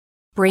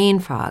brain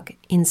fog,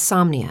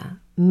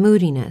 insomnia,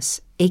 moodiness,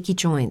 achy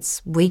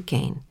joints, weight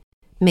gain.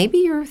 Maybe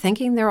you're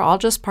thinking they're all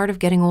just part of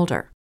getting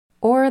older,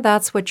 or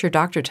that's what your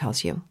doctor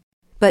tells you.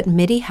 But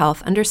MIDI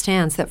Health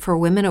understands that for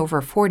women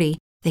over 40,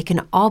 they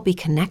can all be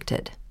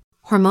connected.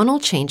 Hormonal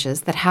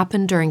changes that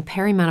happen during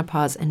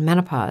perimenopause and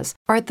menopause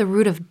are at the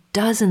root of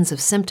dozens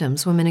of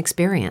symptoms women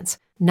experience,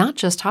 not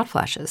just hot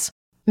flashes.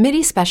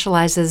 MIDI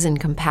specializes in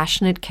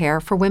compassionate care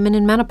for women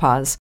in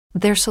menopause.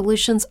 Their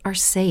solutions are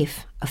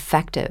safe,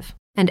 effective,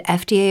 and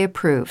FDA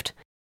approved.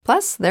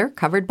 Plus, they're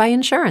covered by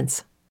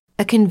insurance.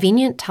 A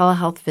convenient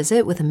telehealth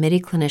visit with a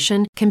MIDI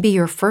clinician can be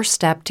your first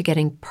step to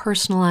getting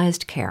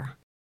personalized care.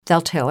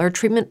 They'll tailor a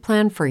treatment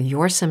plan for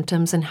your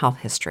symptoms and health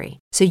history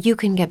so you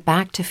can get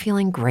back to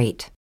feeling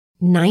great.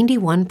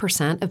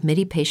 91% of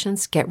MIDI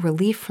patients get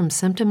relief from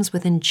symptoms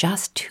within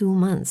just 2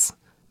 months.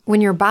 When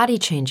your body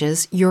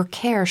changes, your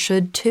care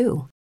should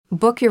too.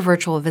 Book your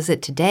virtual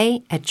visit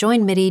today at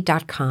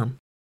joinmidi.com.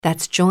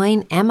 That's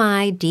joinmidi.com.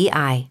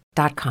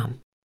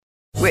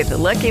 With the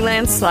Lucky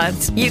Land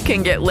Slots, you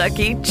can get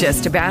lucky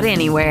just about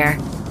anywhere.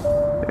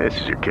 This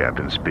is your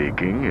captain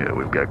speaking.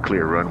 We've got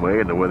clear runway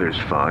and the weather's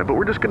fine, but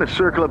we're just going to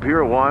circle up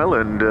here a while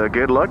and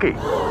get lucky.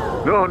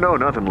 No,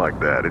 nothing like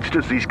that. It's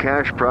just these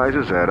cash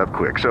prizes add up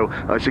quick. So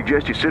I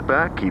suggest you sit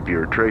back, keep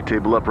your tray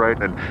table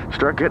upright, and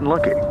start getting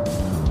lucky.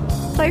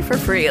 Play for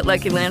free at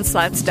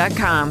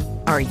LuckyLandSlots.com.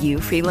 Are you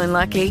feeling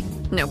lucky?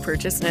 No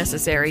purchase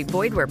necessary.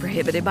 Void where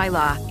prohibited by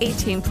law.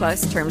 18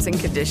 plus terms and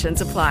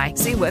conditions apply.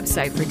 See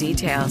website for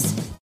details.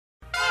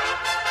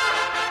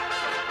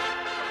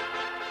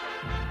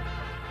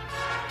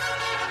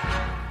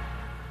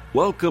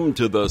 Welcome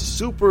to the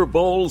Super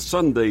Bowl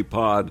Sunday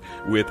Pod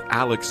with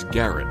Alex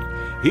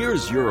Garrett.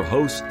 Here's your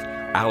host,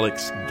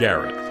 Alex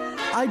Garrett.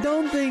 I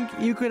don't think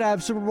you could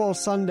have Super Bowl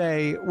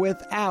Sunday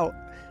without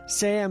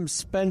Sam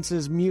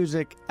Spence's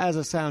music as a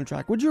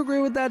soundtrack. Would you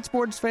agree with that,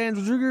 sports fans?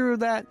 Would you agree with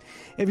that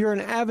if you're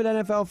an avid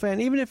NFL fan?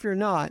 Even if you're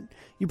not,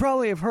 you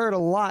probably have heard a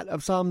lot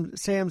of some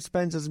Sam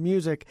Spence's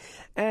music.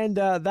 And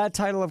that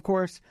title, of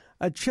course,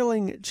 A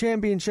Chilling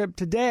Championship.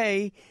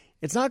 Today,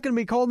 it's not going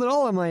to be cold at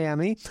all in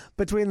Miami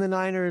between the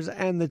Niners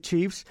and the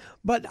Chiefs.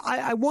 But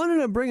I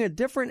wanted to bring a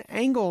different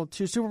angle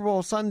to Super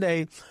Bowl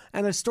Sunday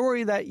and a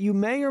story that you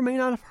may or may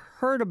not have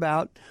heard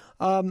about,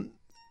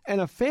 and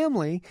a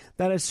family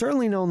that has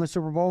certainly known the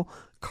Super Bowl.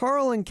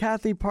 Carl and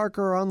Cathy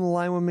Parker are on the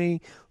line with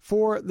me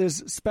for this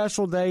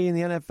special day in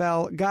the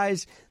NFL.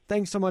 Guys,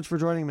 thanks so much for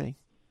joining me.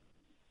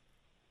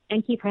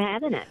 Thank you for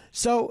having us.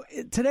 So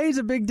today's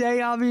a big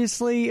day,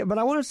 obviously, but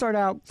I want to start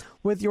out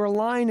with your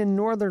line in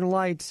Northern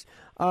Lights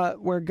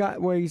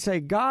where you say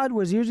God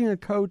was using a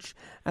coach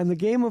and the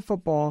game of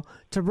football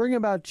to bring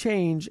about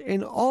change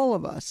in all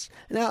of us.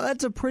 Now,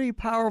 that's a pretty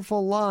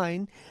powerful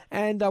line,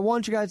 and I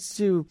want you guys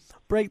to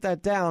break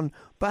that down.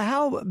 But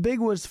how big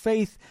was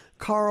faith,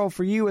 Carl,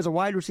 for you as a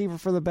wide receiver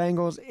for the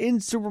Bengals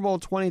in Super Bowl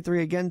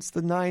 23 against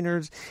the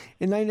Niners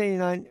in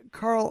 1989?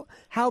 Carl,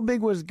 how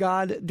big was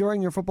God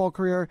during your football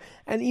career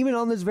and even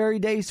on this very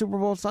day, Super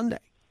Bowl Sunday?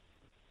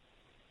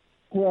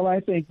 Well, I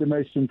think the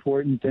most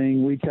important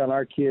thing, we tell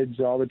our kids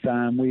all the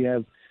time, we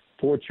have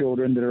 4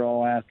 children that are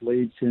all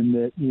athletes, and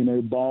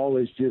that, ball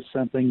is just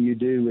something you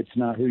do. It's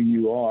not who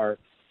you are.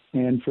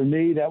 And for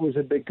me, that was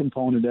a big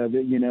component of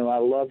it. I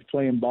loved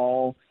playing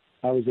ball.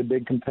 I was a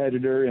big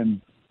competitor.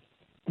 And,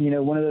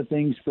 one of the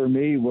things for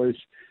me was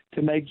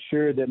to make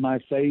sure that my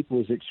faith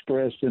was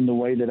expressed in the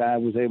way that I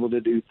was able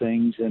to do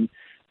things. And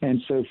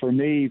so for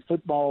me,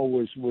 football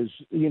was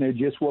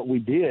just what we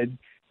did.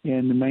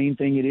 And the main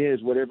thing it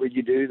is, whatever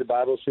you do, the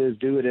Bible says,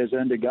 do it as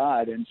unto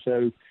God. And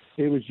so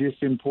it was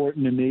just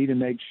important to me to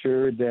make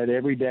sure that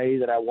every day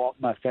that I walked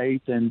my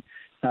faith and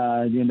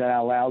that I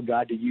allowed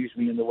God to use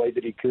me in the way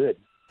that he could.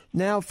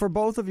 Now, for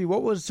both of you,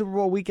 what was Super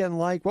Bowl weekend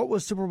like? What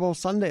was Super Bowl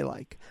Sunday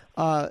like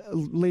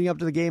leading up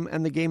to the game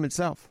and the game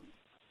itself?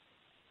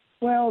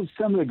 Well,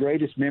 some of the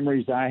greatest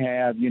memories I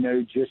have,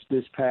 just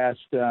this past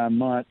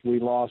month,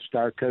 we lost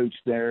our coach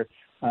there.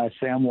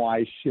 Sam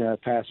Weiss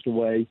passed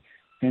away.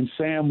 And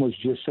Sam was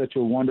just such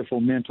a wonderful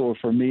mentor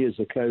for me as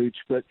a coach.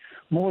 But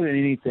more than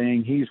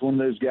anything, he's one of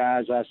those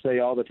guys I say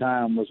all the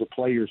time was a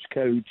player's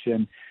coach.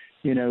 And,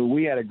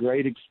 we had a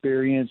great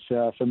experience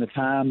from the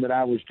time that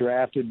I was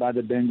drafted by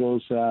the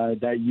Bengals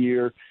that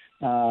year.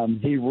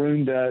 He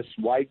roomed us,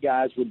 white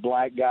guys with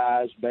black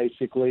guys,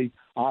 basically,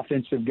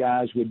 offensive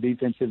guys with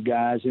defensive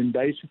guys, and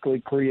basically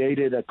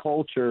created a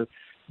culture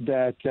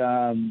that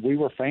we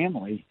were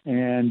family.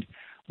 And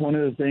one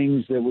of the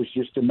things that was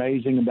just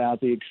amazing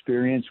about the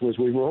experience was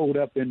we rolled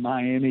up in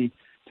Miami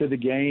to the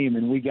game,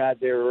 and we got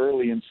there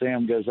early, and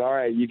Sam goes, all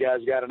right, you guys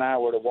got an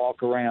hour to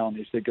walk around.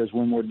 He said, because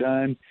when we're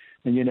done,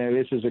 and,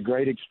 this is a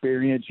great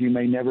experience. You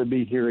may never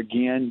be here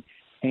again,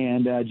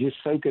 and just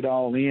soak it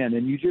all in.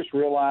 And you just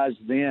realize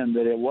then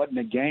that it wasn't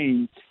a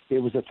game, it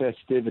was a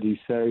festivity.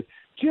 So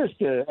just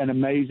an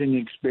amazing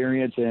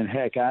experience. And,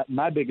 heck,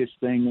 my biggest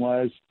thing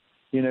was,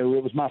 it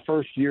was my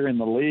first year in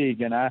the league,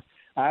 and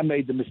I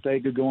made the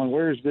mistake of going,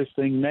 where's this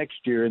thing next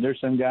year? And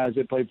there's some guys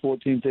that played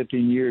 14,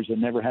 15 years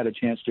and never had a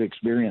chance to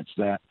experience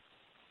that.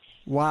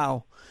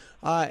 Wow.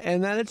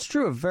 And that it's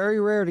true. Very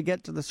rare to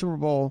get to the Super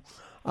Bowl.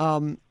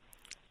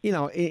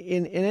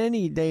 In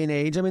any day and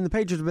age. I mean, the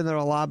Patriots have been there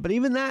a lot, but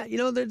even that,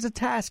 there's a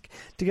task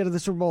to get to the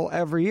Super Bowl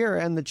every year.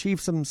 And the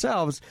Chiefs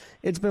themselves,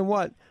 it's been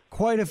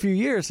quite a few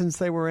years since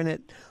they were in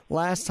it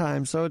last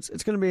time. So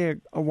it's going to be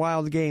a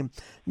wild game.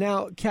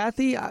 Now,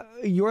 Cathy,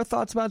 your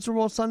thoughts about Super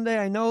Bowl Sunday?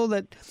 I know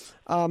that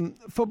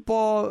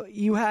football,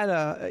 you had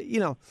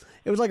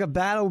it was like a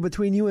battle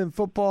between you and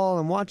football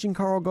and watching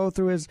Carl go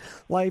through his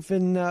life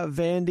in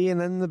Vandy and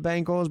then the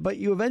Bengals, but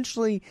you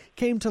eventually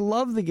came to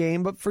love the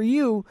game. But for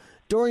you,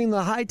 during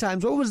the high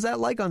times, what was that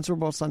like on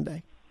Super Bowl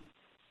Sunday?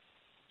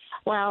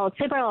 Well,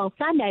 Super Bowl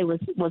Sunday was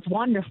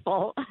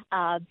wonderful.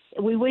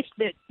 We wish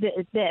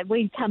that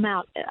we'd come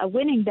out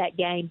winning that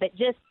game, but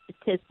just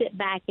to sit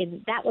back,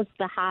 and that was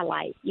the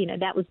highlight.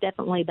 That was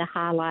definitely the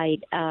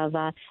highlight of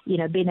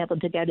being able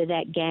to go to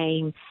that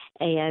game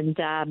and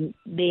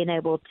being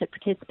able to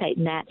participate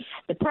in that.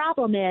 The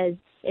problem is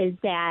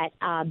that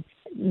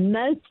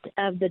most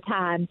of the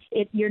time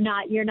you're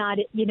not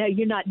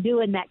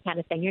doing that kind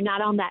of thing. You're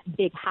not on that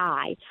big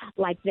high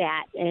like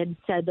that, and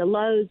so the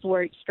lows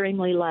were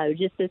extremely low,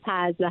 just as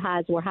high as the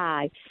highs were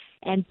high.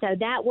 And so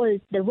that was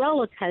the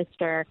roller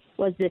coaster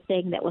was the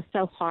thing that was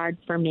so hard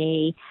for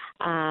me.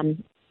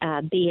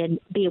 Being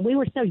we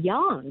were so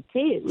young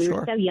too. We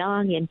were so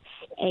young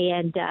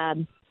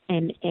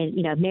and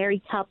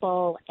married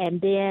couple, and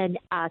then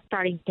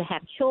starting to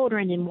have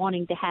children and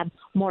wanting to have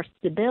more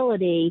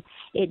stability.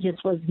 It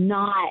just was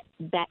not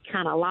that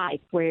kind of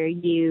life where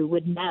you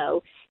would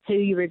know who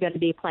you were going to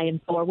be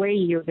playing for, where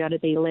you were going to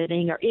be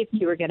living, or if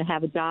you were going to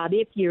have a job,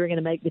 if you were going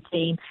to make the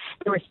team.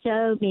 There were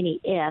so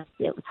many ifs.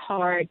 It was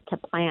hard to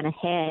plan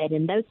ahead,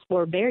 and those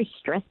were very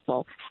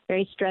stressful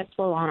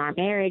on our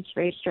marriage,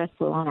 very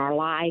stressful on our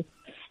life,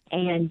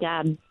 and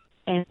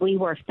we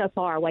were so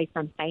far away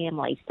from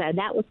family. So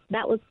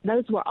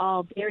those were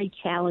all very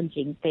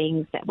challenging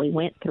things that we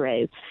went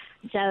through.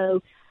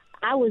 So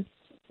I was,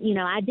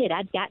 I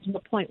got to the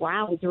point where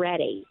I was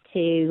ready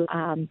to,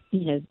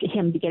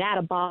 him to get out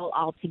of ball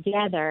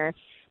altogether.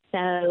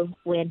 So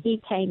when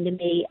he came to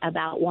me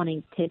about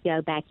wanting to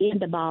go back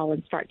into ball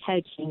and start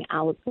coaching,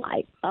 I was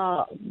like,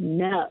 oh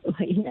no,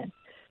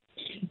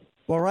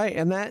 Well, right,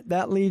 and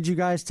that leads you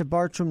guys to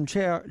Bartram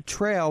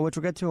Trail, which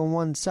we'll get to in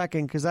 1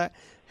 second, because that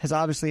has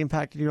obviously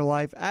impacted your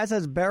life, as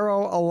has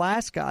Barrow,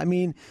 Alaska. I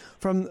mean,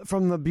 from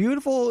the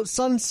beautiful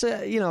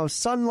sunset,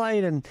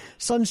 sunlight and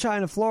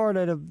sunshine of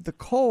Florida to the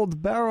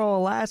cold Barrow,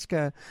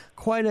 Alaska,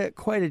 quite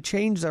a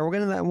change there. We'll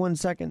get into that in 1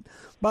 second.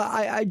 But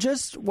I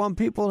just want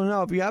people to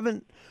know, if you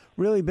haven't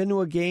really been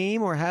to a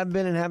game or have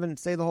been and haven't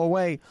stayed the whole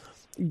way,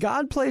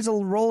 God plays a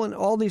role in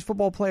all these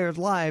football players'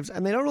 lives,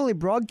 and they don't only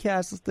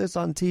broadcast this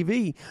on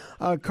TV,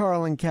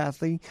 Carl and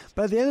Cathy,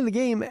 but at the end of the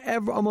game,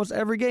 almost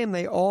every game,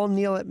 they all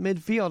kneel at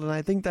midfield, and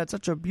I think that's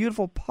such a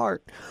beautiful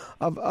part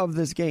of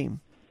this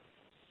game.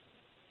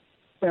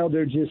 Well,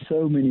 there are just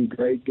so many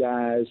great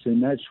guys,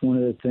 and that's one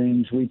of the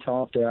things we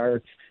talk to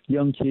our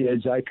young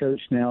kids. I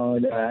coach now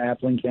at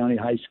Appling County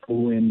High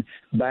School in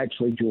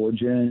Baxley,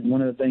 Georgia, and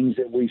one of the things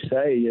that we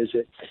say is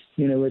that,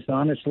 it's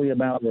honestly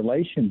about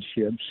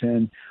relationships,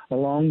 and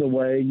along the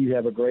way you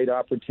have a great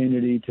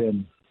opportunity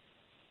to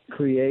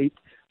create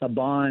a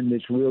bond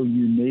that's real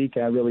unique.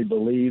 I really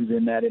believe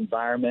in that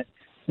environment,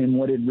 and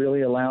what it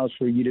really allows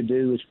for you to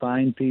do is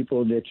find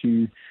people that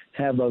you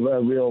have a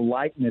real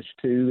likeness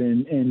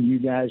to, and you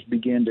guys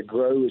begin to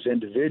grow as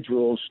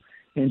individuals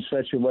in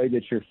such a way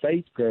that your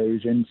faith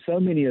grows. And so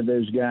many of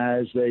those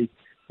guys, they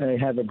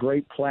have a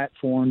great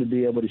platform to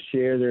be able to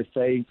share their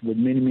faith with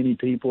many, many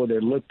people.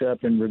 They're looked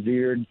up and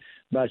revered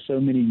by so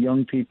many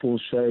young people.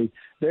 So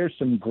there's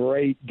some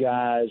great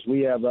guys.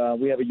 We have a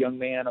young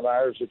man of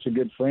ours that's a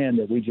good friend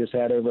that we just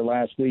had over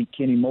last week,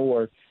 Kenny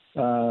Moore,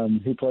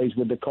 who plays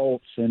with the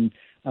Colts, and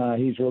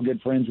he's real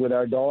good friends with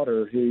our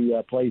daughter, who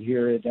played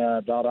here at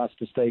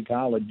Valdosta State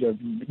College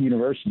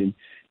University.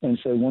 And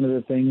so one of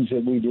the things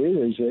that we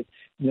do is that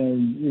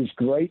it's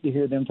great to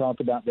hear them talk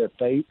about their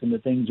faith and the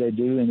things they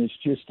do, and it's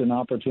just an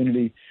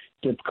opportunity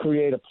to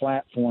create a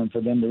platform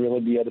for them to really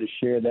be able to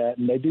share that,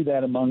 and they do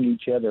that among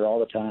each other all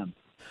the time.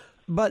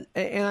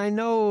 And I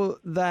know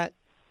that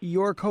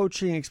your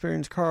coaching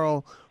experience,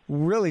 Carl,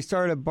 really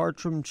started at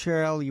Bartram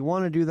Trail. You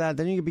want to do that.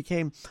 Then you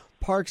became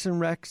Parks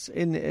and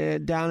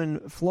Recs down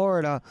in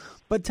Florida.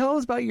 But tell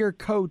us about your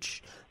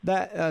coach,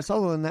 that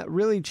Sutherland, that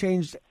really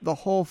changed the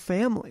whole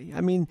family.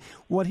 I mean,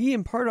 what he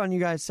imparted on you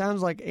guys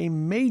sounds like a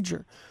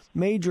major,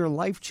 major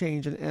life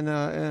change and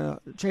a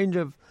change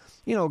of,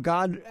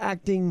 God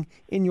acting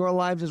in your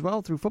lives as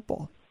well through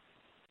football.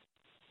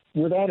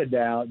 Without a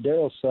doubt,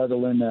 Daryl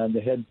Sutherland, the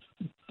head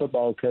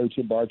football coach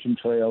at Bartram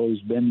Trail,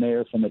 who's been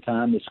there from the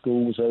time the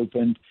school was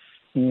opened,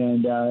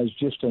 and is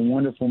just a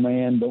wonderful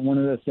man. But one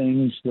of the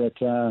things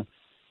that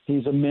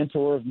he's a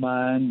mentor of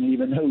mine,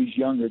 even though he's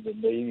younger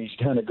than me.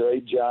 He's done a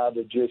great job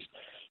of just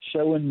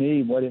showing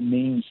me what it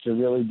means to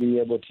really be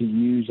able to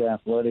use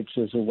athletics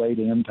as a way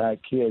to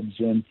impact kids.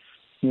 And,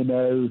 he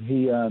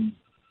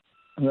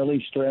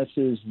really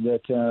stresses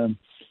that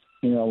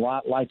a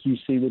lot like you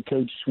see with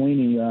Coach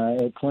Sweeney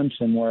at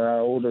Clemson, where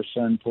our older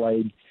son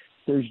played.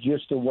 There's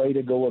just a way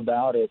to go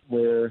about it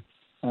where,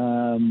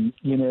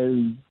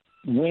 winning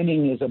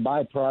is a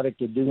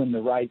byproduct of doing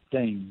the right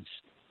things.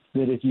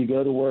 That if you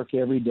go to work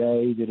every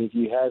day, that if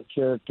you have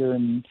character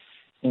and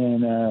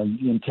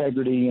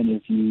integrity, and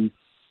if you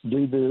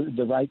do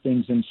the right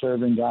things in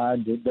serving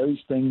God, that those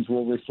things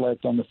will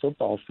reflect on the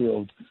football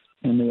field.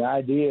 And the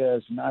idea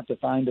is not to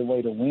find a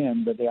way to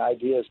win, but the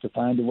idea is to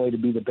find a way to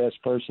be the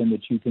best person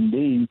that you can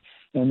be.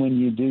 And when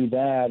you do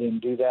that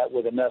and do that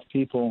with enough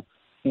people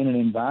in an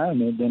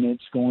environment, then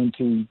it's going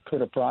to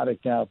put a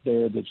product out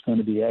there that's going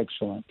to be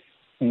excellent.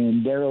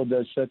 And Daryl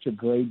does such a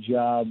great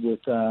job with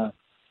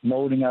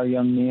molding our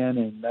young men,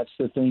 and that's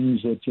the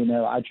things that,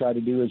 I try to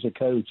do as a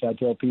coach. I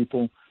tell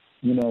people,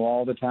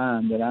 all the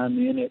time that I'm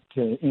in it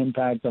to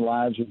impact the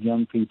lives of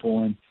young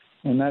people,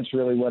 and that's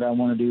really what I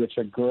want to do. It's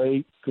a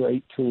great,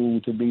 great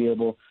tool to be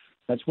able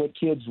 – that's what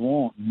kids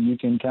want. You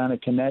can kind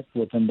of connect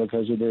with them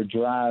because of their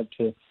drive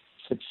to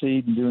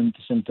succeed in doing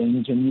some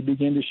things, and you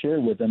begin to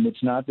share with them.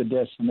 It's not the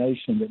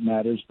destination that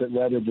matters, but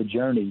rather the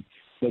journey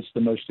that's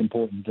the most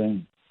important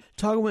thing.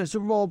 Talking with a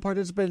Super Bowl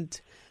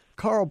participant,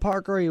 Carl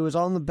Parker. He was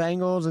on the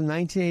Bengals in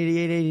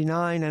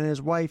 1988-89, and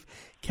his wife,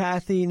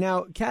 Cathy.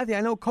 Now, Cathy,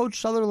 I know Coach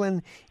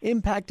Sutherland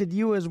impacted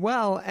you as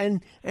well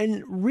and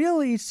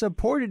really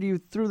supported you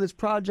through this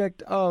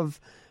project of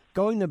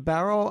going to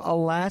Barrow,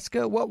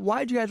 Alaska. Why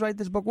did you guys write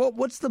this book?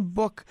 What's the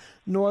book,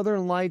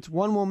 Northern Lights,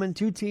 One Woman,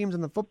 Two Teams in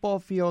the Football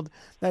Field,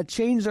 that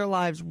changed their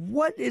lives?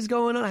 What is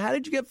going on? How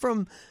did you get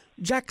from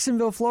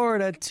Jacksonville,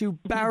 Florida to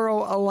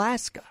Barrow,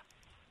 Alaska?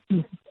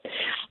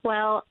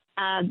 Well,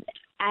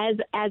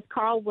 as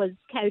Carl was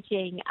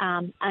coaching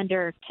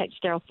under Coach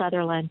Daryl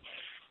Sutherland,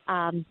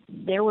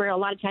 there were a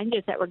lot of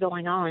changes that were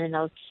going on, and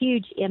a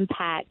huge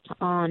impact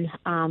on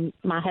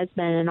my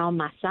husband and on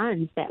my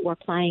sons that were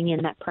playing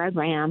in that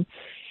program,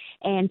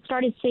 and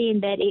started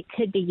seeing that it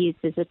could be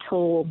used as a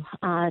tool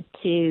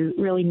to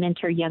really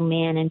mentor young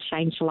men and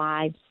change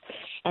lives.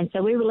 And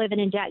so we were living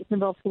in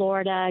Jacksonville,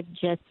 Florida,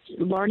 just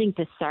learning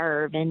to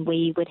serve, and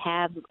we would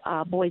have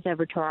boys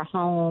over to our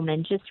home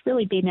and just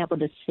really being able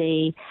to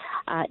see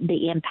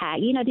the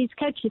impact. These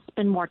coaches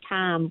spend more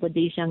time with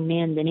these young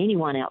men than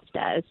anyone else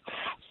does,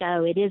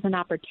 so it is an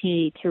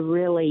opportunity to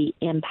really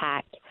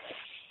impact.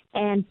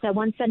 And so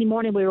one Sunday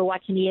morning we were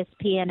watching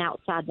ESPN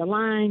Outside the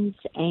Lines,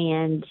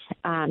 and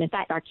in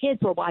fact our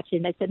kids were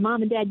watching. They said,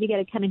 "Mom and Dad, you got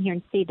to come in here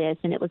and see this."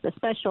 And it was a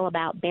special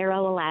about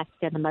Barrow,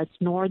 Alaska, the most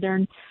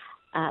northern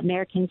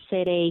American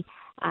city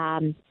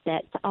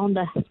that's on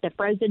the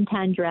frozen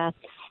tundra,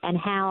 and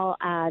how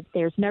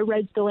there's no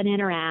roads going in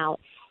or out.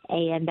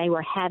 And they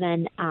were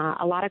having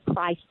a lot of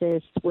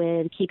crisis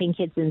with keeping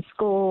kids in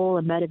school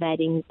and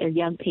motivating their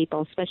young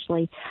people,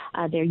 especially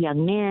their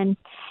young men.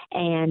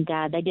 And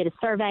they did a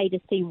survey to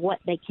see what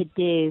they could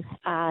do,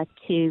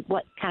 to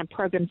what kind of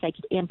programs they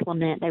could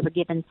implement. They were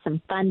given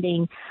some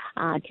funding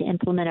to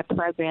implement a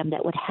program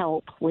that would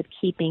help with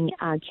keeping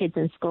kids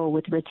in school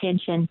with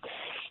retention.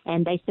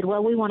 And they said,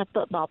 well, we want a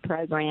football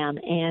program.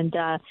 And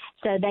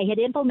so they had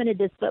implemented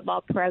this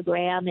football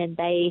program, and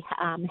they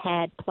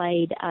had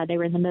played, they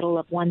were in the middle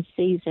of one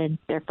season,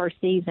 their first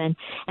season.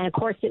 And, of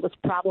course, it was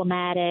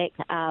problematic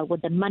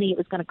with the money it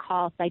was going to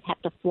cost. They'd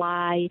have to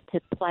fly to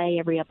play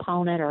every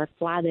opponent or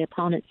fly the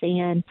opponents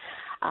in.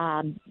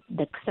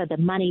 So the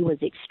money was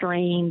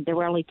extreme. There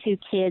were only 2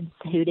 kids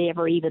who'd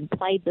ever even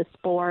played the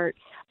sport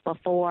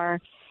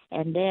before.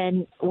 And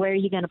then where are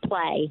you going to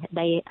play?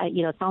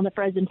 It's on the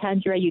frozen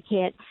tundra. You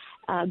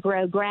can't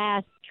grow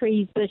grass,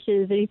 trees,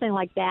 bushes, anything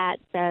like that.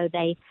 So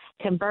they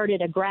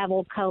converted a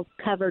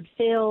gravel-covered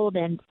field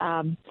and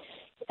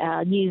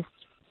used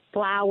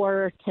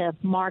flour to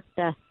mark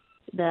the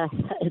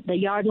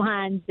yard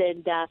lines,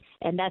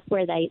 and that's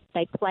where they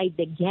played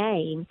the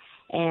game.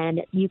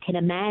 And you can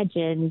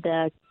imagine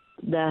the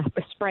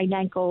sprained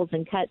ankles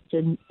and cuts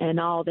and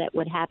all that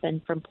would happen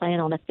from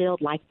playing on a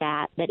field like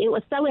that. But it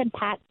was so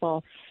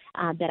impactful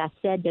that I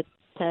said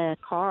to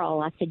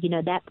Carl, I said,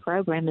 that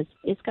program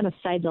it's going to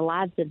save the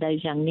lives of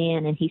those young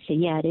men. And he said,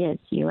 yeah, it is.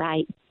 You're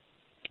right.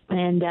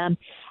 And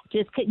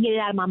just couldn't get it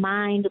out of my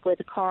mind with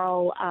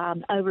Carl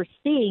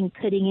overseeing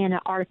putting in an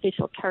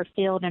artificial turf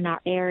field in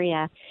our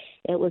area.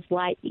 It was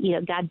like,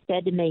 God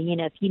said to me,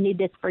 if you need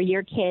this for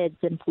your kids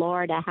in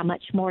Florida, how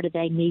much more do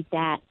they need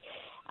that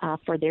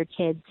for their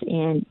kids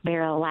in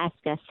Barrow,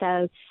 Alaska?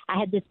 So I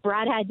had this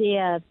bright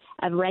idea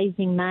of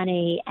raising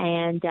money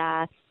and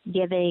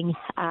giving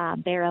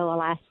Barrow,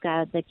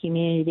 Alaska, the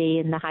community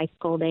and the high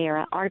school there,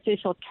 an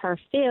artificial turf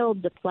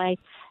field to play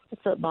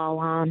football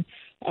on.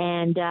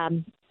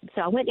 And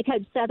so I went to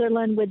Coach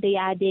Sutherland with the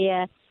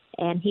idea,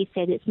 and he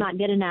said it's not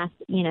good enough,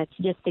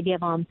 to give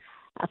them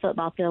a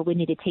football field. We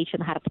need to teach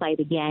them how to play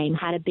the game,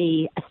 how to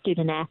be a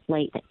student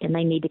athlete, and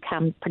they need to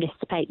come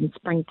participate in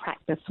spring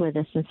practice with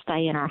us and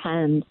stay in our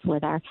homes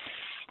with our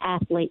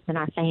athletes and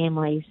our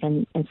families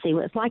and see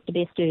what it's like to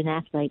be a student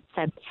athlete.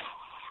 So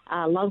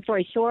long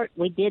story short,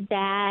 we did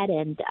that,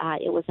 and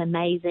it was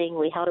amazing.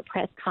 We held a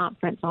press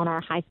conference on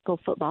our high school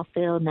football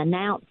field and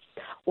announced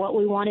what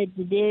we wanted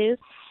to do.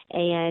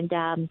 And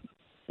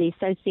the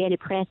Associated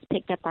Press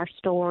picked up our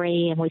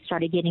story, and we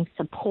started getting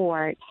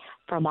support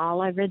from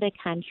all over the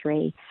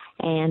country.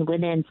 And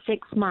within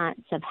 6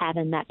 months of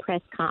having that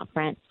press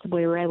conference,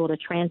 we were able to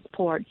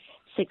transport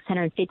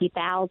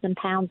 650,000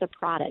 pounds of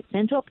products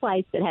into a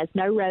place that has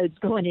no roads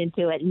going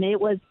into it. And it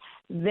was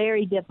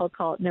very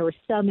difficult, and there were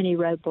so many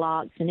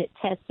roadblocks, and it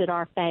tested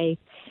our faith,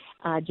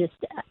 just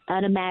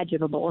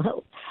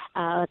unimaginable,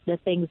 the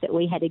things that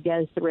we had to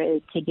go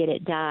through to get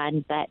it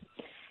done. But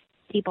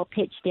people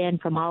pitched in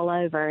from all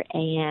over,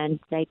 and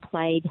they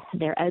played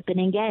their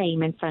opening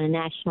game in front of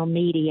national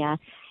media.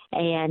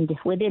 And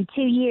within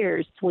 2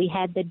 years, we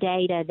had the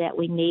data that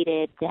we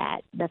needed,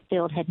 that the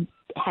field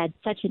had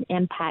such an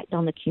impact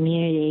on the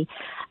community.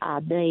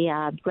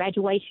 The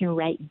graduation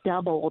rate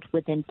doubled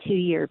within 2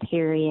 year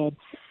period,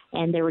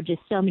 and there were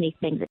just so many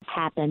things that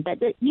happened. But,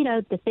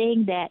 the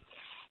thing that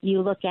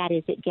you look at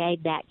is it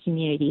gave that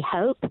community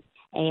hope,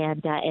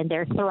 and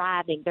they're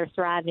thriving. They're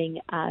thriving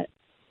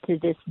to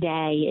this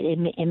day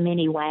in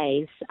many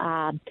ways,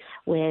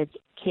 with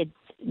kids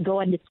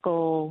going to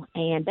school,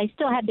 and they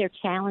still have their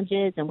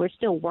challenges, and we're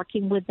still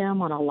working with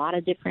them on a lot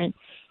of different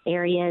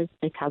areas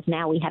because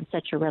now we have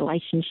such a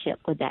relationship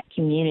with that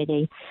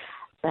community.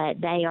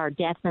 But they are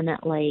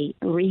definitely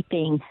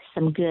reaping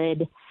some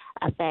good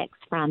effects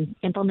from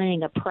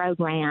implementing a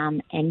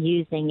program and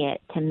using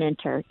it to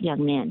mentor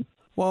young men.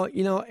 Well,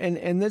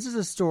 and this is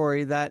a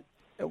story that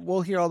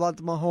we'll hear about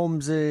the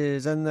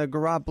Mahomeses and the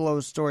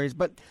Garoppolo stories,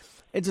 but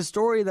it's a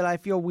story that I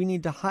feel we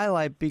need to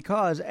highlight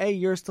because, A,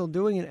 you're still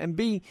doing it, and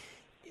B,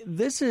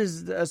 this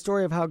is a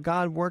story of how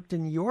God worked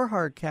in your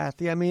heart,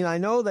 Cathy. I mean, I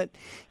know that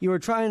you were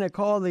trying to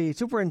call the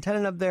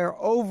superintendent up there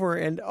over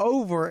and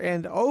over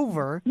and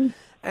over,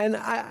 and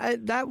I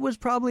that was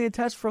probably a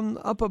test from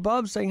up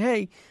above saying,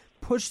 hey,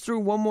 push through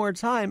one more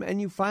time,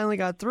 and you finally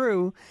got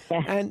through,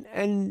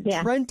 and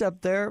Trent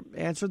up there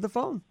answered the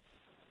phone.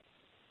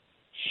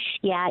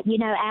 Yeah,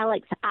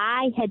 Alex,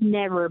 I had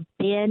never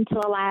been to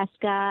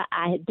Alaska.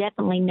 I had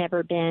definitely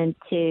never been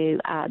to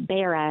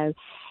Barrow,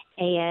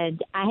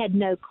 and I had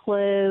no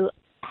clue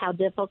how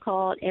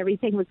difficult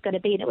everything was going to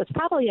be. And it was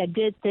probably a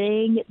good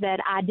thing that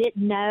I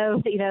didn't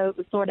know, it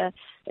was sort of,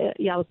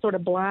 I was sort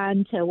of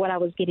blind to what I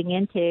was getting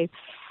into.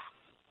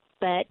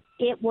 But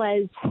it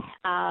was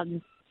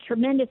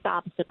tremendous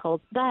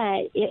obstacles,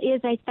 but it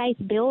is a faith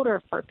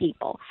builder for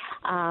people.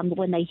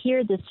 When they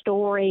hear the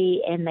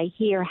story and they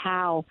hear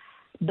how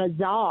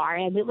bizarre,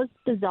 and it was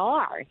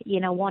bizarre,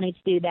 wanting to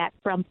do that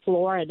from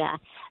Florida.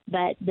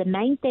 But the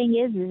main thing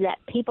is that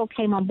people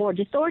came on board,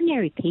 just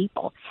ordinary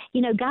people.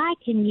 God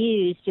can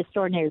use just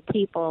ordinary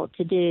people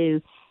to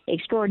do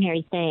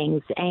extraordinary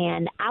things.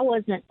 And I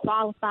wasn't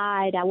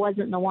qualified. I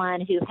wasn't the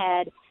one who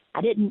had,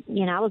 I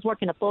was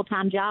working a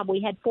full-time job.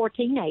 We had 4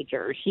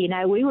 teenagers.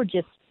 We were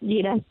just,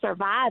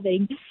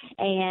 surviving.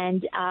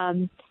 And,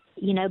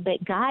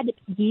 but God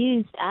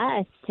used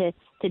us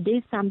to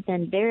do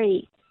something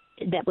very,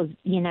 that was,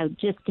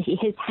 just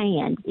his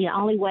hand. The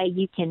only way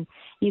you can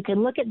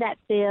look at that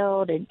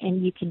field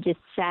and you can just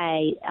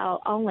say, oh,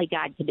 only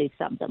God can do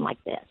something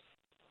like this.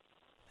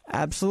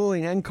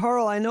 Absolutely. And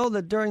Carl, I know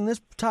that during this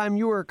time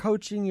you were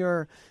coaching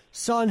your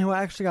son who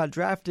actually got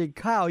drafted,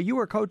 Kyle. You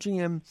were coaching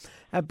him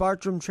at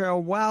Bartram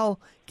Trail while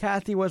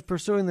Cathy was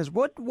pursuing this.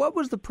 What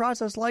was the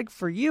process like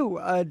for you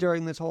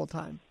during this whole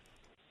time?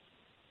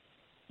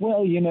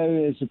 Well,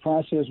 as the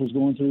process was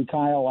going through,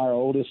 Kyle, our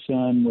oldest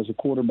son, was a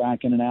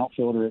quarterback and an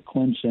outfielder at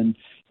Clemson,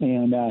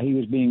 and he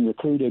was being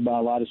recruited by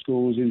a lot of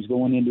schools. He was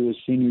going into his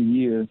senior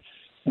year.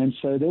 And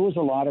so there was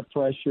a lot of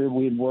pressure.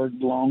 We had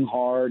worked long,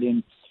 hard,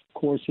 and, of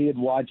course, he had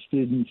watched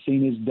it and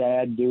seen his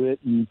dad do it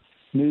and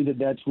knew that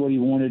that's what he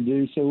wanted to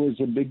do. So it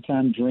was a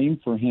big-time dream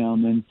for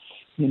him. And,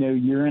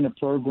 you're in a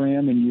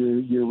program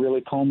and you're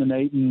really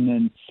culminating,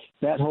 and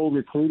that whole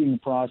recruiting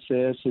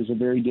process is a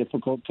very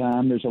difficult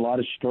time. There's a lot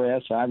of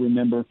stress. I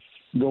remember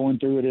going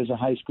through it as a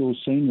high school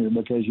senior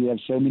because you have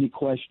so many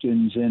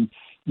questions and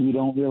you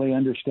don't really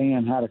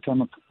understand how to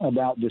come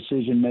about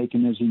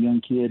decision-making as a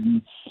young kid.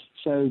 And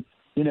so,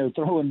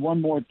 throwing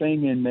one more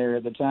thing in there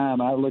at the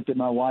time, I looked at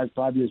my wife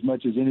probably as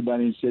much as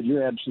anybody and said,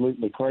 you're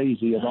absolutely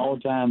crazy of all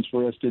times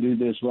for us to do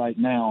this right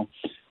now.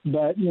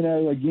 But,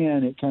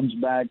 again, it comes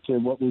back to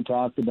what we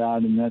talked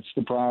about, and that's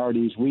the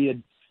priorities. We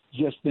had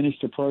just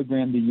finished a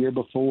program the year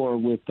before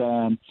with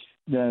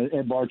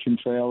at Bartram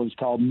Trail. It's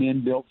called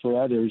Men Built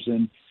for Others,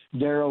 and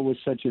Darryl was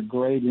such a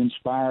great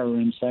inspirer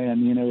in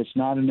saying, it's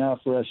not enough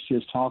for us to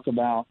just talk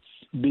about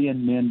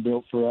being men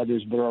built for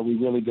others, but are we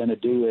really going to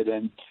do it?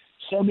 And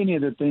so many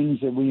of the things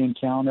that we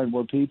encountered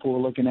where people were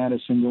looking at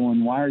us and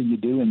going, why are you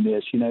doing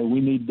this? We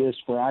need this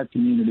for our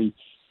community.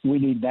 We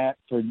need that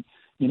for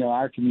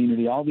our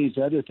community, all these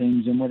other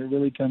things. And what it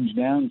really comes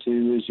down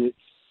to is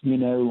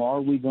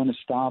are we going to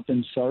stop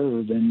and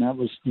serve? And that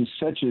was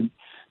such a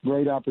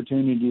great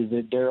opportunity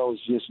that Darryl's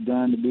just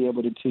done to be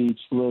able to teach.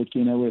 Look,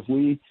 if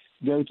we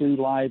go through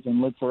life and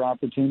look for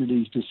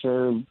opportunities to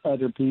serve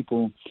other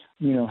people,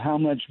 how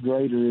much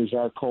greater is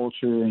our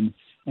culture and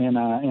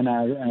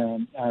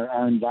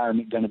our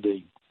environment going to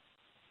be?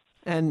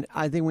 And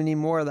I think we need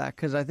more of that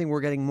because I think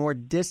we're getting more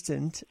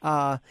distant.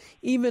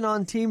 Even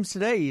on teams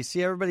today, you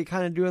see everybody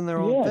kind of doing their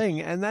own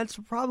thing, and that's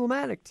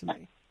problematic to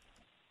me.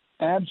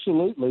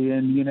 Absolutely.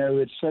 And,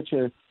 it's such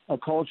a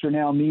culture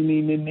now,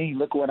 me,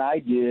 look what I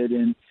did.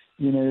 And,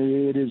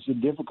 it is a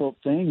difficult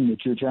thing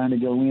that you're trying to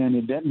go in.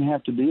 It doesn't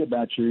have to be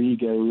about your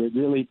ego. It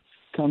really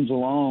comes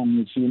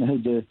along.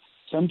 It's,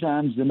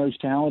 sometimes the most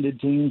talented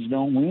teams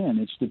don't win.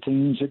 It's the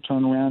teams that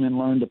turn around and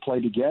learn to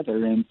play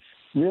together. And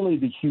really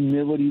the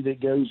humility that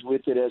goes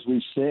with it, as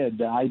we've said,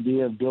 the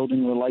idea of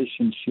building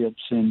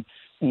relationships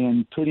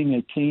and putting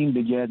a team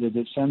together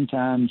that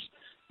sometimes,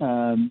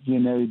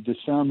 the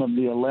sum of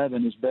the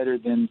 11 is better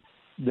than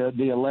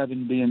the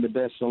 11 being the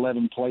best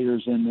 11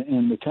 players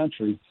in the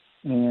country.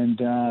 And,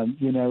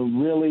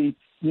 really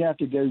you have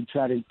to go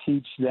try to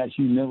teach that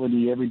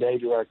humility every day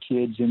to our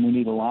kids, and we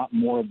need a lot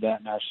more of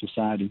that in our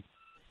society.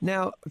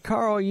 Now,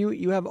 Carl,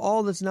 you have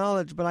all this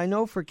knowledge, but I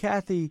know for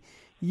Cathy,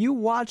 you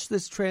watched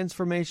this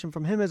transformation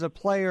from him as a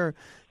player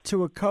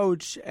to a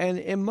coach, and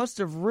it must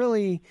have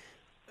really,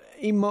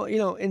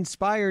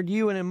 inspired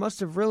you, and it must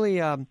have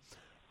really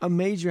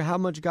amazed you how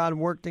much God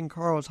worked in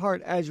Carl's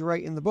heart, as you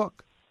write in the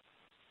book.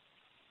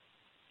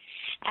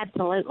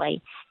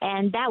 Absolutely.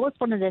 And that was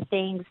one of the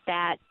things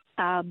that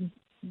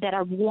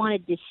I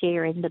wanted to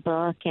share in the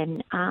book.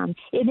 And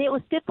it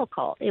was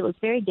difficult. It was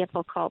very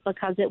difficult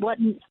because it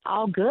wasn't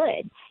all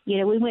good.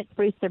 We went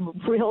through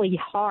some really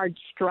hard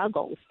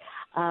struggles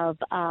of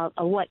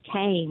what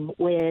came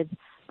with,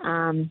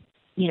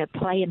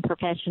 playing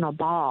professional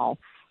ball.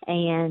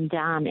 And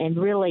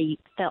really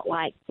felt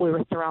like we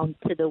were thrown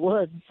to the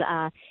woods.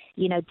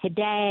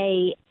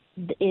 Today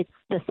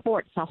the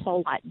sport's a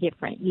whole lot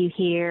different. You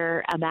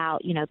hear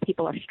about,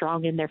 people are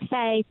strong in their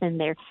faith and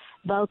they're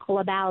vocal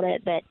about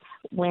it. But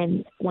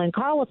when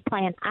Carl was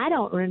playing, I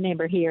don't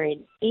remember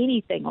hearing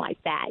anything like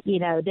that.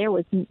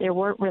 There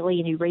weren't really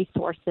any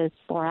resources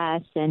for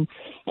us, and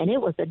it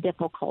was a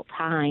difficult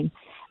time.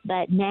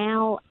 But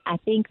now I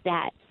think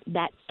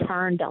that's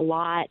turned a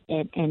lot,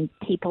 and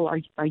people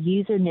are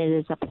using it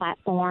as a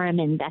platform,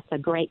 and that's a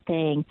great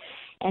thing.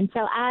 And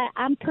so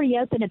I'm pretty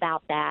open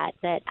about that.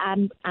 That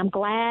I'm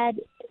glad.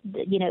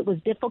 It was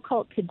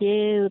difficult to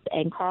do,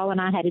 and Carl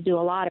and I had to do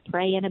a lot of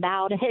praying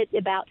about it,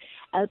 about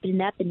opening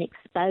up and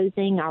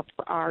exposing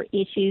our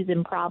issues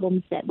and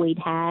problems that we'd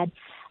had.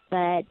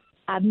 But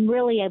I'm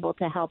really able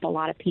to help a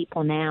lot of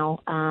people now.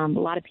 A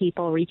lot of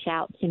people reach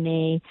out to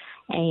me,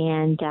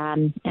 and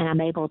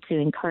I'm able to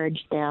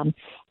encourage them.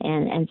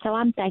 And so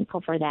I'm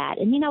thankful for that.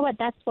 And you know what?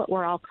 That's what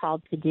we're all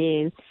called to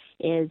do,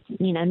 is,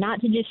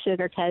 not to just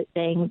sugarcoat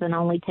things and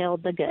only tell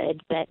the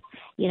good, but,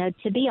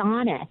 to be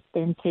honest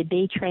and to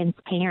be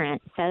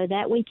transparent so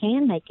that we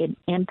can make an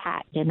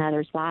impact in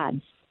others'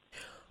 lives.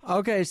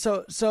 Okay,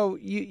 so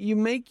you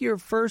make your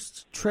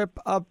first trip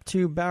up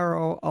to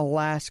Barrow,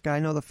 Alaska. I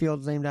know the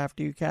field's named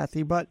after you,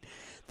 Cathy, but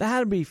that had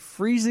to be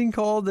freezing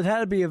cold. It had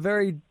to be a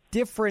very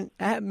different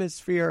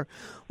atmosphere.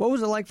 What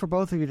was it like for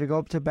both of you to go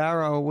up to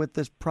Barrow with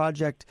this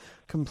project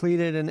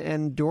completed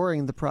and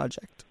during the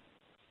project?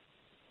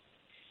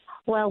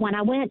 Well, when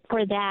I went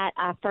for that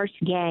first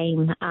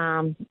game,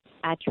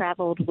 I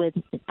traveled with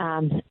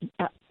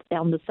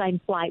on the same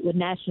flight with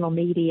national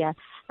media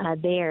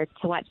there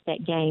to watch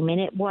that game. And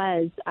it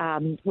was,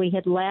 we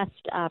had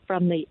left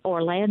from the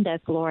Orlando,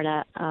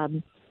 Florida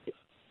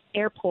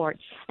airport,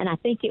 and I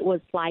think it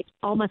was like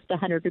almost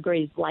 100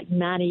 degrees, like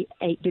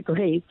 98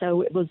 degrees.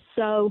 So it was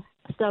so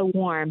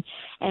warm.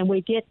 And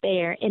we get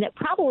there, and it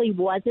probably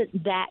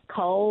wasn't that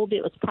cold.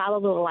 It was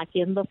probably like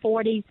in the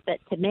 40s, but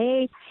to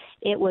me,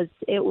 it was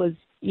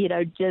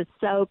just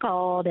so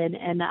cold,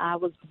 and I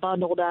was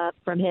bundled up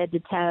from head to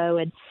toe.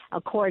 And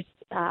of course,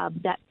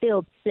 that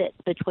field sits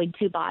between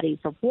two bodies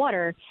of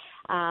water.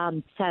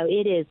 So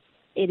it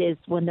is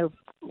when the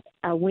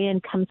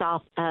wind comes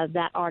off of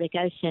that Arctic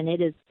Ocean,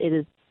 it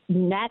is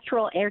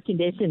natural air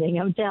conditioning,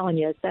 I'm telling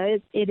you. So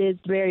it is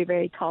very,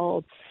 very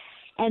cold.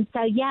 And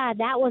so, yeah,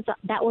 that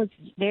was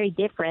very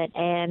different.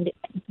 And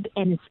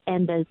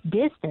the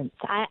distance,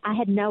 I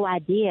had no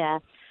idea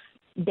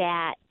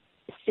that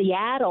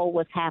Seattle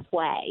was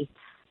halfway.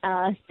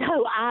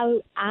 So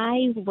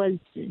I was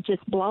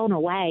just blown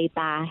away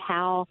by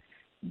how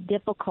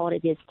difficult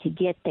it is to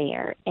get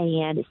there.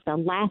 And it's the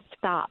last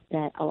stop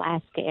that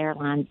Alaska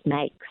Airlines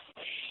makes.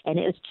 And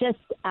it was just,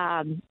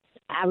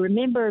 I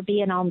remember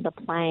being on the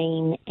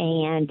plane,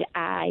 and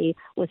I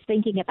was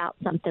thinking about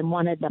something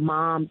one of the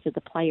moms of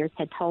the players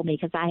had told me,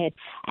 because I had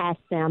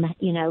asked them,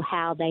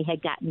 how they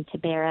had gotten to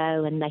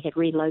Barrow and they had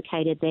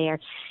relocated there.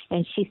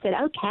 And she said,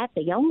 "Oh,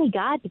 Cathy, only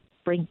God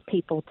brings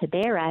people to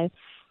Barrow."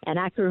 And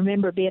I can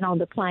remember being on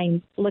the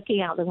plane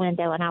looking out the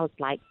window, and I was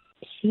like,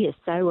 she is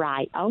so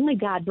right. Only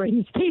God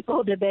brings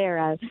people to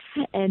Barrow.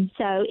 And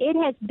so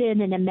it has been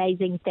an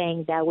amazing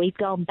thing, though. We've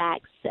gone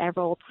back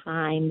several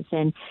times.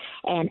 And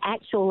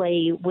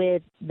actually,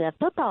 with the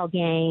football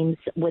games,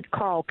 with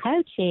Carl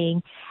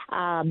coaching,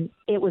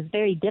 it was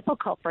very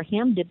difficult for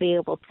him to be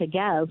able to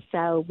go.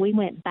 So we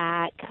went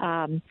back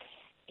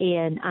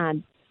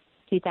in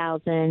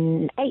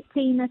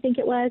 2018, I think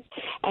it was.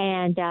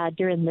 And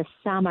during the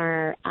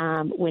summer,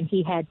 when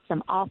he had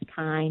some off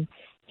time,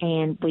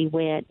 and we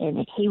went,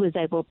 and he was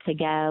able to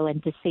go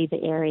and to see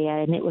the area,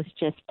 and it was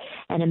just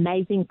an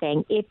amazing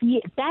thing. If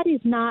that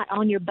is not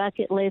on your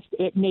bucket list,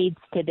 it needs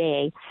to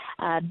be,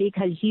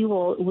 because you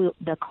will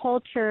the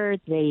culture,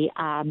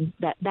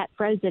 that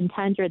frozen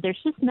tundra.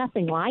 There's just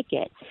nothing like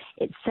it.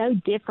 It's so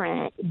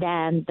different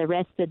than the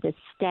rest of the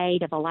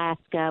state of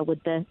Alaska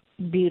with the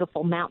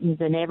beautiful mountains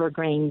and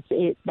evergreens.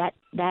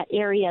 That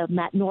area,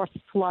 that North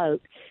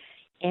Slope,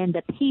 and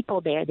the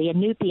people there, the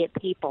Inupiat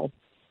people,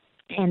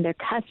 and their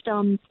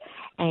customs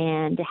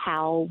and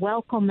how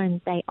welcoming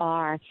they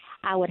are,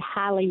 I would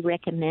highly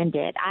recommend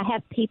it. I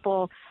have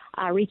people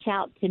reach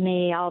out to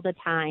me all the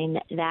time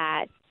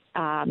that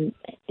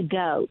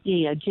go,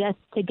 just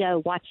to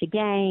go watch a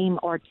game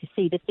or to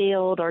see the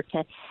field or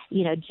to,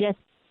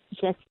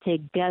 just to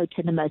go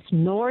to the most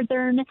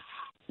northern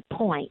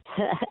point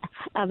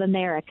of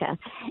America,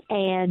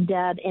 and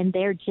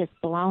they're just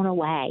blown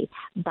away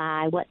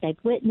by what they've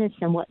witnessed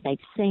and what they've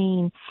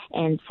seen.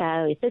 And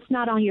so, if it's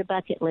not on your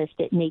bucket list,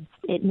 it needs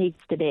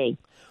to be.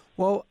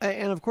 Well,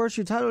 and of course,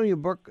 you titled your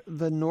book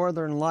 "The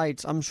Northern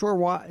Lights." I'm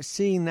sure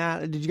seeing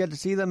that, did you get to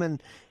see them,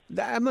 and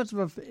that must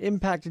have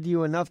impacted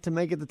you enough to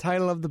make it the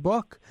title of the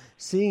book,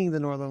 "Seeing the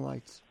Northern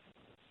Lights"?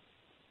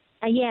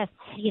 Yes,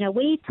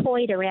 we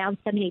toyed around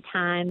so many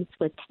times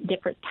with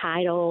different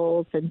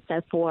titles and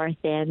so forth,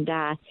 and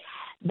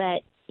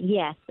but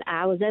yes,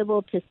 I was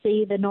able to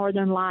see the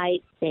Northern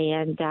Lights,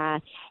 and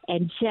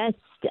just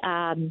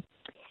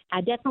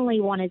I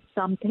definitely wanted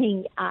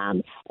something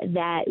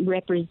that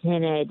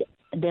represented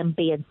them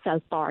being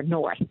so far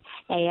north.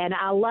 And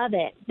I love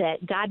it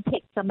that God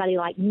picked somebody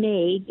like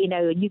me,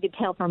 you could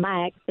tell from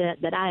my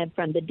accent that I am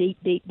from the deep,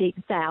 deep, deep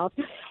South,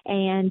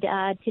 and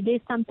to do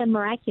something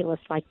miraculous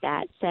like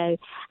that. So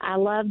I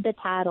love the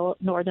title,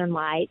 Northern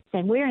Lights,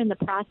 and we're in the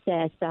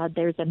process.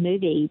 There's a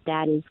movie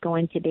that is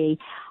going to be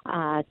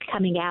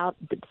coming out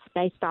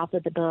based off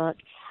of the book,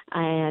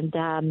 and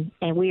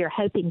we are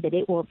hoping that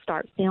it will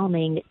start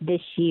filming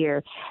this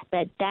year.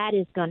 But that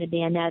is going to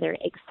be another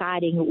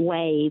exciting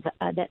wave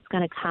that's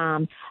going to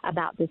come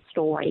about this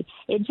story.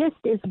 It just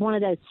is one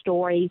of those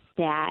stories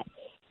that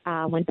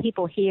when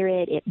people hear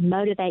it, it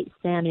motivates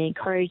them and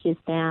encourages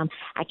them.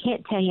 I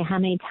can't tell you how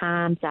many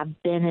times I've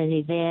been at an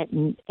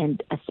event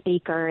and a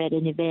speaker at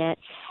an event,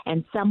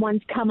 and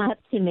someone's come up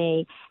to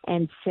me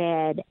and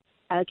said,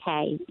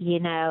 okay,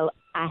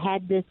 I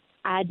had this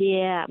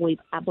idea.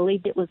 I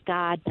believed it was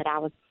God, but I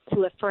was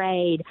too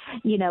afraid,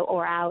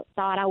 or I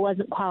thought I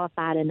wasn't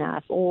qualified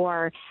enough,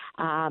 or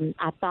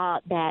I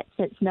thought that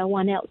since no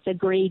one else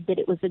agreed that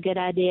it was a good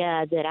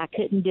idea that I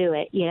couldn't do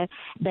it,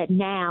 But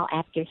now,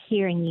 after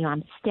hearing you,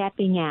 I'm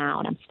stepping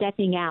out. I'm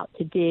stepping out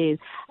to do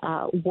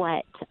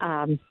what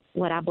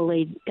I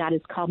believe God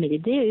has called me to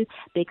do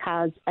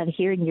because of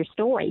hearing your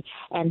story.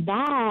 And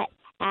that,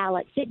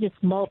 Alex, it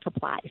just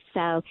multiplies.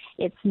 So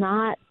it's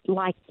not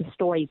like the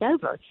story's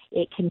over.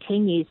 It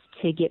continues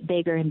to get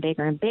bigger and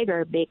bigger and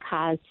bigger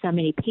because so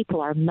many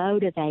people are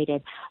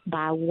motivated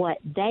by what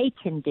they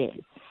can do.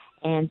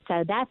 And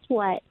so that's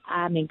what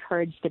I'm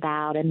encouraged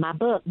about in my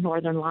book,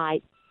 Northern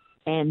Lights.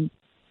 And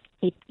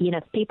if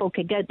people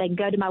could go, they can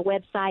go to my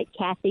website,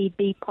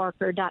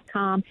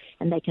 CathyBParker.com,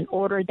 and they can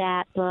order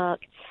that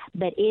book.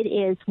 But it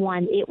is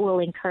one, it will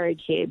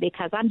encourage you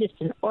because I'm just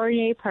an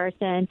ordinary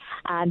person.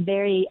 I'm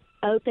very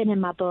open in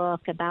my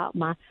book about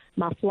my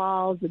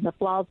flaws and the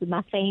flaws of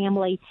my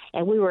family.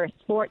 And we were a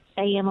sports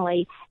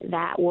family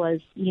that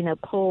was,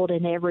 pulled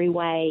in every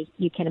way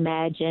you can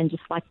imagine,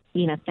 just like,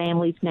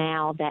 families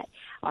now that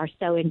are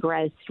so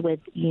engrossed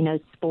with,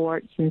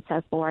 sports and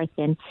so forth.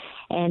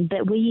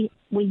 But we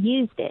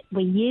used it.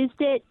 We used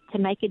it to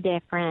make a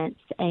difference,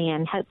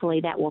 and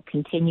hopefully that will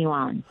continue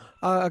on.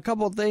 A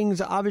couple of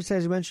things. Obviously,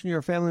 as you mentioned,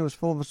 your family was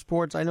full of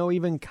sports. I know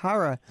even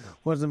Kara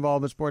was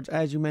involved with sports,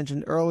 as you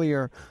mentioned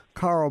earlier,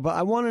 Carl. But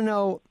I want to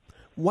know,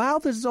 while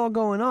this is all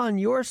going on,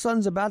 your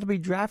son's about to be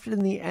drafted in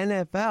the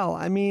NFL.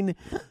 I mean,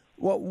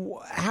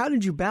 how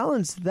did you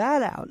balance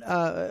that out?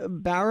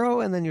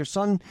 Barrow and then your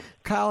son,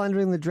 Kyle,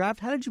 entering the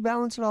draft. How did you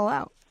balance it all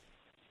out?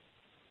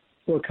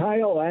 Well,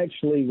 Kyle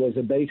actually was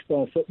a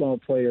football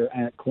player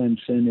at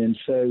Clemson, and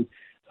so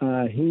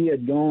he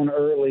had gone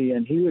early,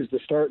 and he was the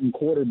starting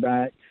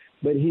quarterback,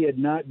 but he had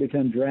not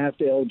become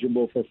draft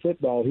eligible for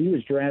football. He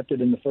was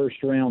drafted in the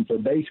first round for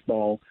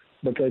baseball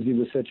because he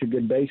was such a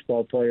good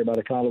baseball player by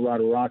the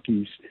Colorado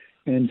Rockies,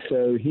 and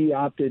so he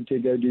opted to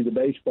go do the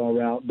baseball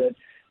route. But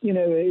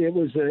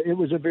it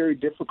was a very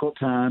difficult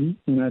time,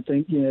 and I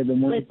think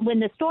when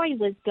the story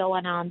was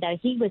going on, though,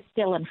 he was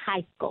still in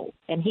high school,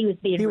 and he was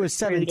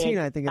 17,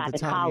 I think, at the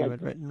time you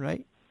had written,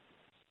 right?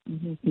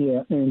 Mm-hmm.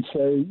 Yeah, and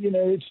so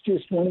it's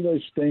just one of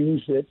those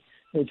things that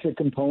it's a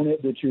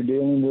component that you're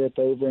dealing with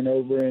over and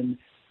over, and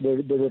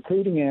the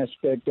recruiting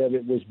aspect of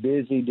it was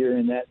busy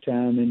during that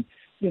time, and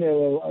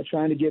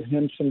trying to give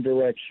him some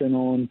direction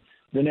on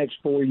the next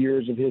 4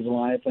 years of his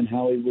life and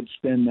how he would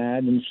spend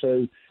that, and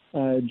so.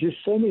 Just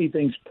so many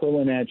things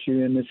pulling at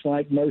you, and it's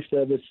like most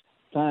of us,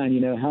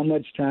 fine, how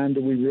much time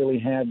do we really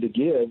have to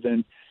give?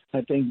 And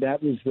I think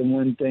that was the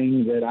one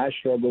thing that I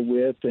struggled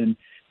with. And,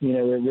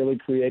 it really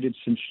created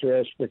some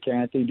stress for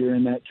Cathy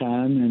during that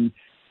time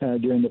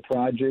and during the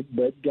project.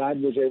 But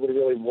God was able to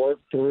really work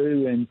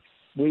through, and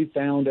we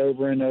found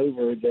over and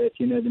over that,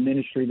 the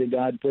ministry that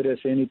God put us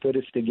in, he put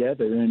us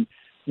together. And,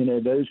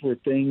 those were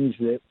things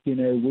that,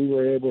 we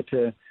were able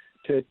to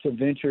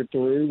venture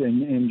through,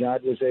 and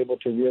God was able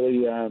to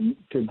really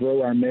to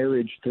grow our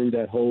marriage through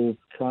that whole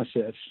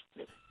process.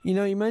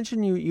 You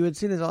mentioned you had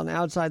seen this on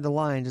Outside the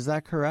Lines. Is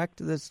that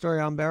correct, this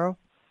story on Barrow?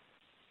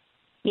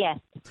 Yes.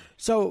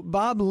 So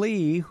Bob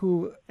Lee,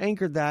 who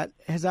anchored that,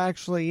 has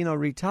actually,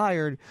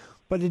 retired.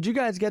 But did you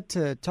guys get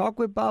to talk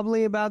with Bob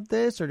Lee about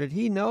this, or did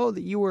he know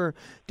that you were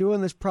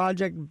doing this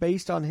project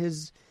based on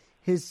his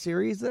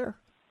series there?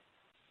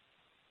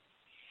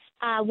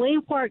 We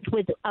worked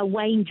with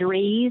Wayne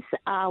Dries,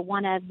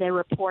 one of the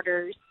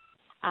reporters.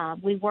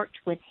 We worked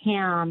with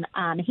him.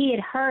 He had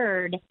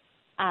heard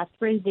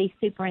through the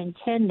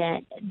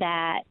superintendent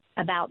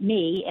about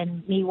me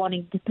and me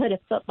wanting to put a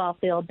football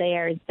field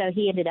there, and so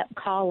he ended up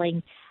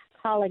calling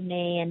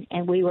me,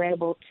 and we were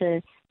able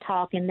to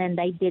talk. And then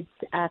they did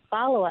a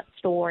follow-up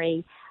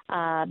story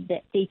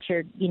that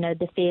featured,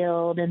 the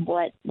field and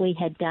what we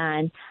had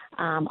done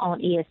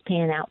on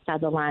ESPN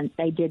Outside the Lines.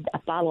 They did a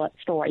follow-up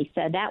story,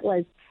 so that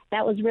was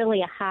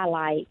really a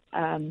highlight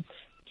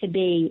to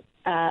be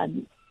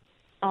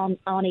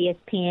on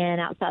ESPN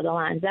Outside the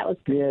Lines. That was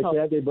pretty cool.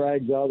 Cathy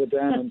brags all the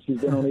time.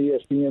 She's been on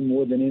ESPN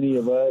more than any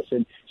of us,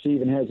 and she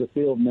even has a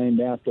field named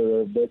after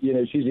her. But,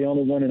 she's the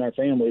only one in our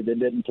family that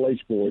didn't play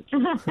sports.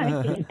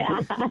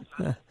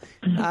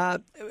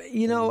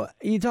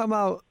 You talk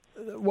about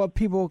what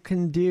people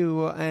can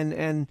do,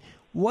 and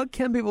what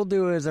can people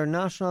do as they're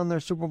noshing on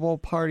their Super Bowl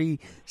party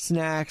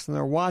snacks and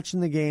they're watching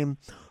the game.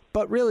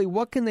 But really,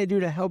 what can they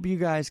do to help you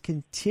guys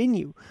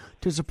continue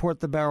to support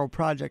the Barrow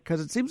Project? Because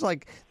it seems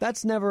like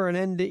that's never an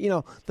end.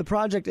 The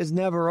project is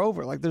never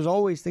over. Like, there's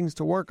always things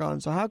to work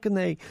on. So how can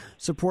they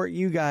support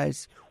you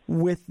guys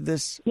with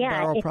this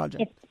Barrow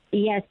Project?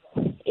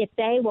 If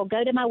they will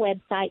go to my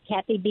website,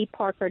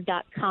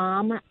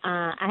 cathybparker.com,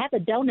 I have a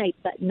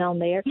donate button on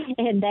there,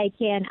 and they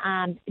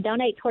can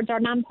donate towards our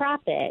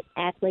nonprofit,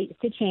 Athletes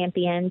to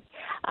Champions.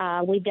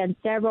 We've done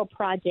several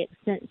projects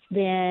since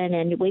then,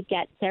 and we've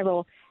got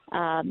several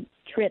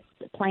trips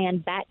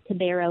planned back to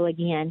Barrow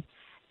again.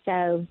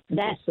 So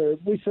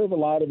we serve a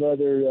lot of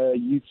other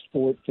youth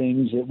sport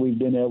things that we've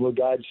been able.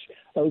 God's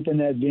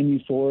opened that venue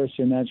for us,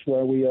 and that's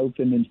where we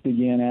opened and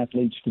began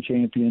Athletes to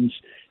Champions.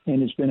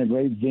 And it's been a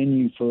great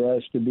venue for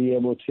us to be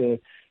able to,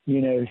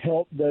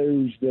 help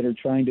those that are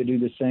trying to do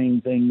the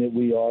same thing that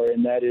we are,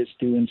 and that is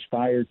to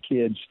inspire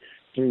kids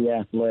through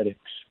athletics.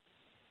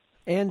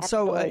 And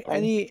so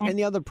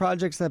any other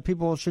projects that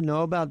people should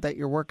know about that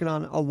you're working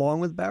on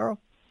along with Barrow?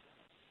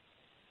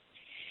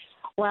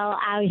 Well,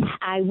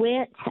 I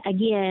went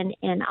again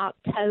in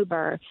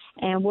October,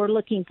 and we're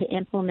looking to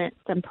implement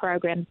some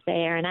programs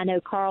there. And I know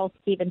Carl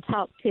Stephen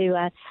talked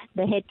to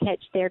the head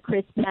coach there,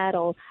 Chris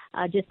Battle,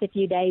 just a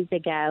few days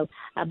ago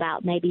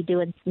about maybe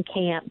doing some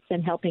camps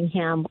and helping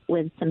him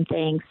with some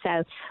things.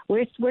 So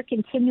we're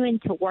continuing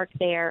to work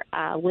there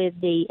with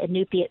the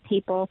Inupiat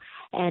people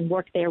and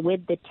work there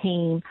with the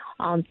team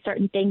on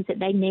certain things that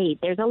they need.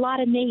 There's a lot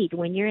of need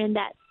when you're in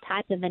that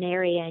type of an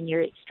area and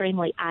you're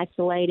extremely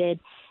isolated.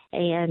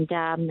 And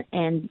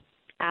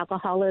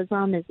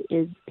alcoholism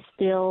is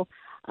still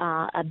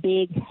a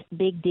big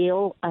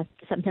deal,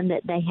 something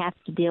that they have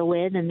to deal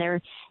with,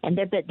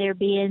 but they're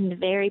being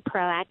very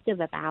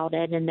proactive about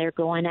it, and they're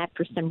going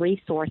after some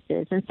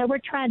resources, and so we're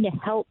trying to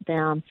help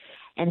them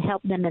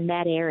in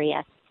that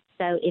area.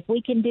 So if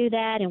we can do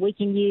that, and we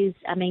can use,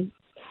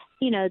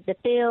 the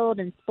field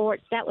and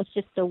sports, that was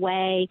just a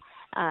way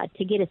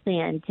to get us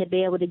in, to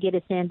be able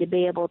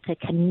to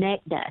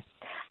connect us.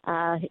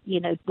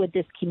 With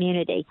this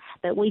community.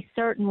 But we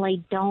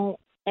certainly don't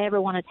ever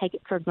want to take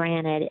it for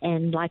granted.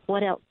 And,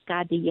 what else,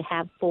 God, do you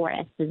have for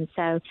us? And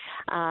so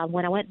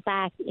when I went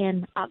back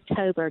in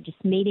October,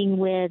 just meeting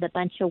with a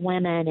bunch of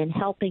women and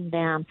helping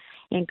them,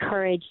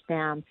 encourage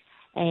them,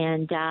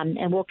 and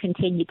we'll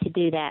continue to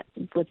do that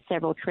with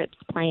several trips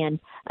planned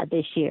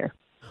this year.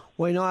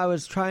 Well, I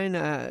was trying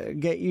to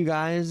get you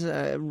guys,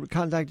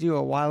 contact you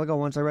a while ago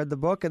once I read the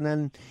book, and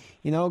then,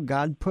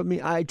 God put me,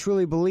 I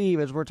truly believe,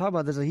 as we're talking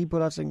about this, that he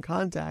put us in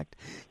contact,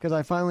 because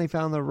I finally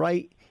found the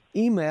right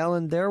email,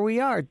 and there we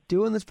are,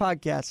 doing this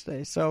podcast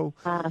today. So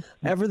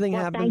everything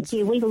happens. Thank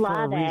you. We for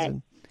love a it.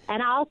 reason.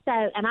 And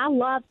I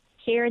love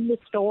sharing the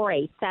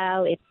story.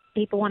 So if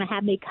people want to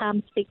have me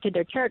come speak to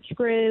their church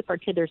group or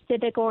to their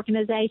civic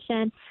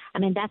organization,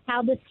 that's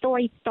how this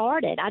story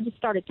started. I just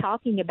started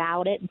talking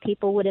about it, and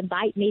people would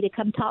invite me to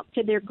come talk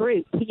to their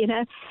group,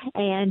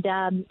 and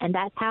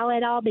that's how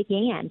it all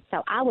began.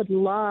 So I would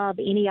love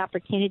any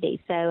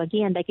opportunity. So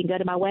again, they can go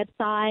to my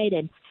website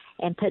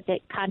and put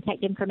that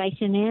contact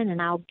information in,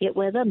 and I'll get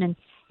with them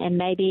and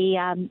maybe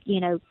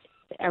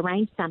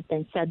arrange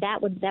something. So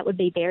that would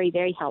be very,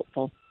 very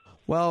helpful.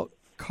 Well,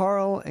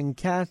 Carl and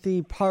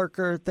Cathy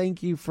Parker,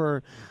 thank you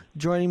for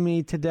joining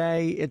me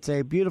today. It's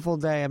a beautiful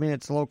day. I mean,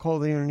 it's a little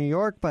cold here in New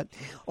York, but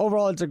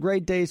overall, it's a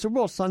great day. Super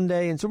Bowl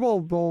Sunday and Super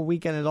Bowl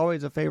weekend is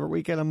always a favorite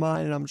weekend of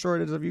mine, and I'm sure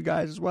it is of you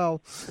guys as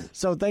well.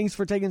 So thanks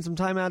for taking some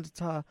time out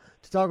to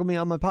talk with me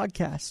on my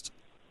podcast.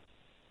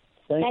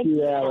 Thank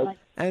you, Alex.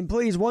 And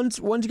please, once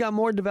you got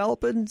more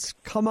developments,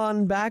 come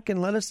on back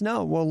and let us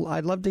know. Well,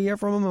 I'd love to hear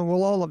from them, and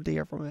we'll all love to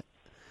hear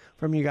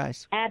from you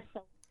guys.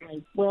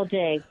 Absolutely. Will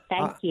do.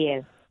 Thank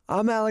you.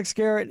 I'm Alex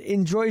Garrett.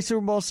 Enjoy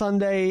Super Bowl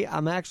Sunday.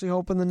 I'm actually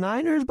hoping the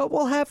Niners, but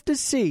we'll have to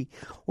see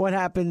what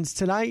happens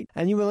tonight.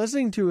 And you were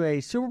listening to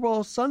a Super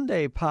Bowl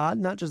Sunday pod,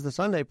 not just the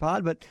Sunday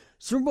pod, but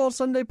Super Bowl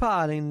Sunday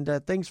pod. And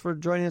thanks for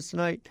joining us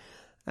tonight.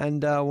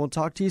 And we'll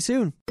talk to you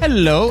soon.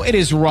 Hello, it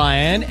is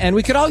Ryan, and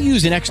we could all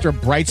use an extra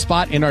bright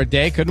spot in our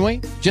day, couldn't we?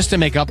 Just to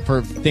make up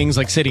for things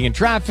like sitting in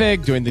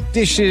traffic, doing the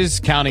dishes,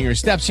 counting your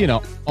steps,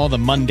 all the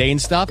mundane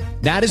stuff.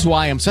 That is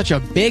why I'm such a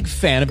big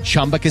fan of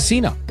Chumba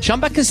Casino.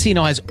 Chumba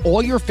Casino has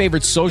all your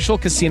favorite social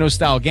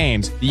casino-style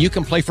games that you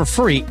can play for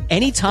free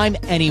anytime,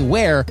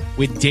 anywhere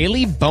with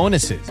daily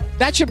bonuses.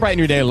 That should brighten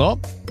your day a little.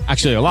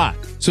 Actually, a lot.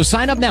 So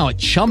sign up now at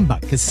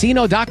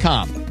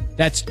ChumbaCasino.com.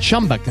 That's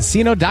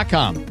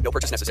ChumbaCasino.com. No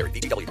purchase necessary.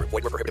 VGW Group.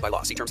 Void where prohibited by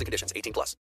law. See terms and conditions. 18+.